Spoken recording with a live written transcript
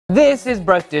This is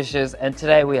Broke Dishes, and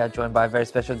today we are joined by a very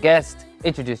special guest.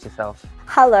 Introduce yourself.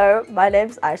 Hello, my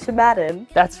name's Ayesha Madon.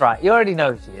 That's right, you already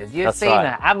know who she is. You've seen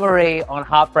her, Anne-Marie on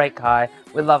Heartbreak High.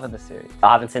 We're loving the series.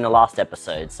 I haven't seen the last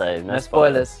episode, so no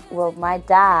spoilers. Well, my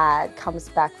dad comes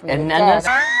back from the dead.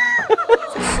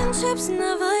 Chips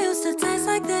never used to taste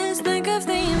like this. Think of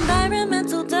the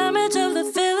environmental damage of the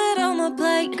fillet on the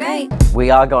plate. Great.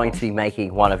 We are going to be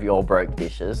making one of your broke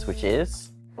dishes, which is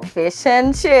Fish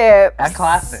and chips. A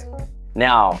classic.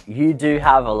 Now, you do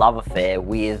have a love affair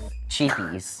with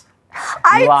chippies.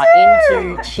 I You are do.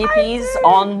 into chippies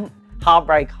on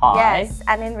Heartbreak High. Yes,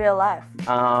 and in real life.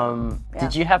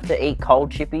 Did you have to eat cold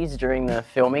chippies during the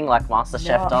filming like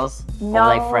MasterChef does? No, Or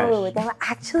were they fresh? they were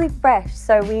actually fresh.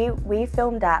 So we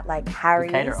filmed at like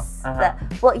Harry's.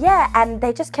 caterer. Well, yeah, and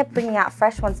they just kept bringing out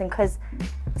fresh ones, and because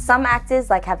some actors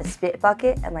like have a spit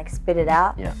bucket and like spit it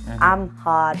out. Yeah. I'm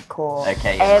hardcore.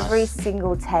 Okay, yeah, Every nice.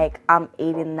 single take, I'm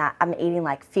eating that. I'm eating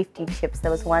like 50 chips.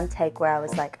 There was one take where I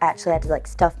was like, I actually had to like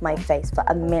stuff my face for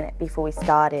a minute before we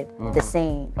started the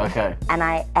scene. Okay. And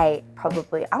I ate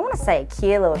probably, I want to say, a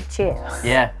kilo of chips.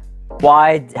 Yeah.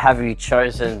 Why have you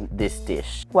chosen this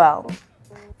dish? Well,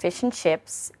 fish and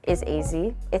chips is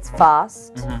easy. It's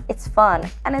fast. It's fun,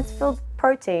 and it's filled with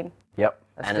protein. Yep.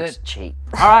 That's and good. it's cheap.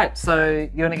 All right, so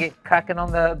you want to get cracking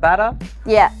on the batter?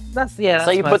 Yeah. That's So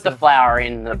that's you most put the of- flour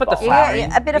in the put the bowl. flour Yeah,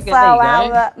 in. a bit of You get- there flour. you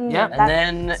go. Yeah, Yep. And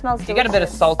then smells You got a bit of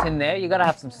delicious. salt in there. You got to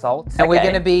have some salt. And we're Okay.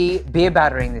 going to be beer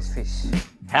battering this fish.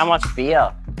 how much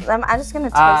beer? I'm just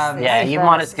gonna taste this. Yeah, you first,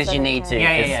 might because so you that need to.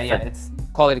 Yeah. 'cause It's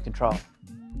quality control.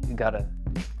 You got to.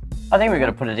 I think we're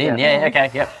gonna put it in. Yeah. Yeah. Okay.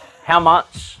 Yep. How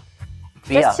much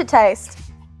beer? Just to taste.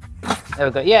 There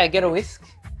we go. Yeah, get a whisk.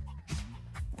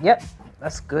 Yep,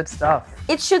 that's good stuff.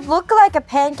 It should look like a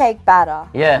pancake batter.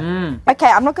 Yeah. Okay,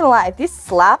 I'm not gonna lie. If this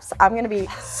slaps, I'm gonna be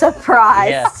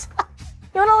surprised.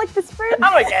 You wanna lick the spoon?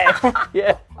 I'm okay.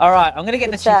 Yeah. All right, I'm going to get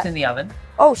the What's chips that? in the oven.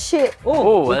 Oh shit.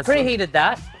 Oh, we that's preheated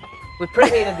that. We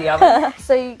preheated the oven.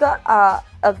 So you got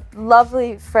a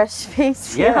lovely fresh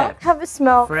piece. here. Yeah. Have a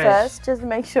smell Fresh. first, just to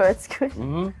make sure it's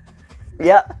good.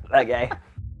 Yep. Okay.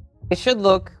 It should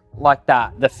look like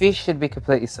that. The fish should be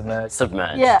completely submerged.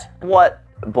 Submerged. Yeah. What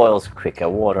boils quicker,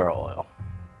 water or oil?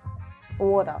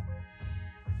 Water.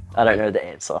 I don't know the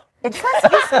answer. It says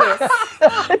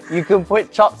hibiscus. You can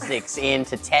put chopsticks in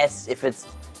to test if it's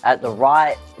at the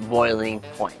right boiling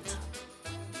point.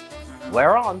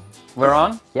 We're on. We're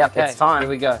on? Yep, Okay, it's time. Here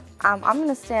we go. I'm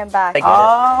gonna stand back. Take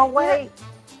Oh, wait.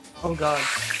 Oh, God.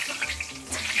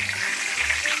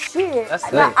 Shit. That's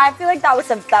No, good. I feel like that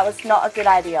was not a good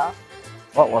idea.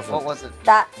 What was it? What was it?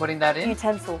 That Putting that in?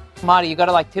 utensil. Marty, you got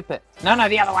to like tip it. No,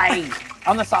 the other way.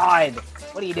 On the side.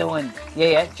 What are you doing?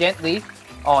 Yeah, gently.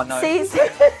 Oh, no. See,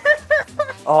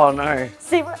 Oh no.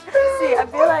 see, I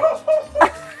feel like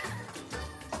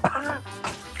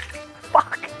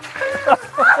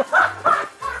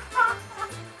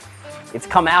It's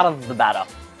come out of the batter.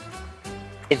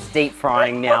 It's deep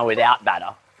frying now without batter.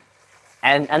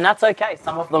 And that's okay.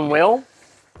 Some of them will.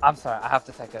 I'm sorry, I have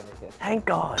to take over here. Thank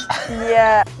God.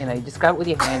 yeah. You know, you just grab it with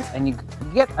your hands and you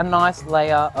get a nice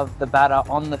layer of the batter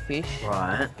on the fish.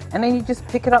 Right. And then you just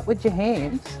pick it up with your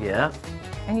hands Yeah.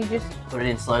 and you just Put it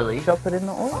in slowly. drop it in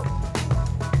the oil.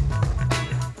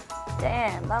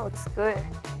 Damn, that looks good.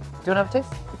 Do you want to have a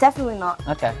taste? Definitely not.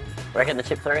 Okay. Reckon the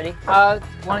chips are ready? Why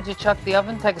don't you chuck the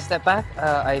oven, take a step back.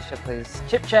 Ayesha, please.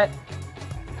 Chip check.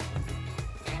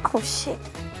 Oh shit.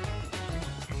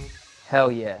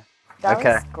 Hell yeah. That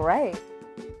Okay. was great.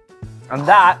 And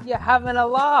that You're having a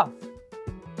laugh.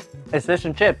 is fish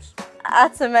and chips.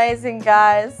 That's amazing,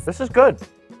 guys. This is good.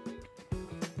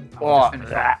 Oh, finish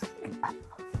it.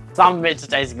 some bits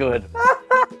taste good.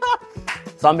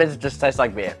 Some bits just taste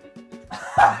like beer.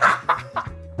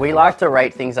 We like to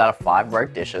rate things out of 5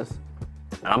 broke dishes.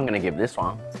 And I'm gonna give this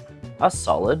one a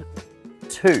solid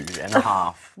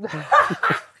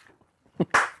 2.5.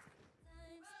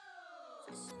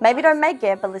 Maybe don't make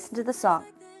it, but listen to the song.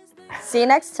 See you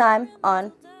next time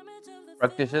on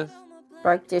Broke dishes.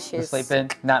 Broke You Dishes. sleep in.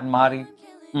 Nat and Marty.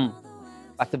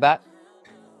 Back to back.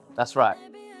 That's right.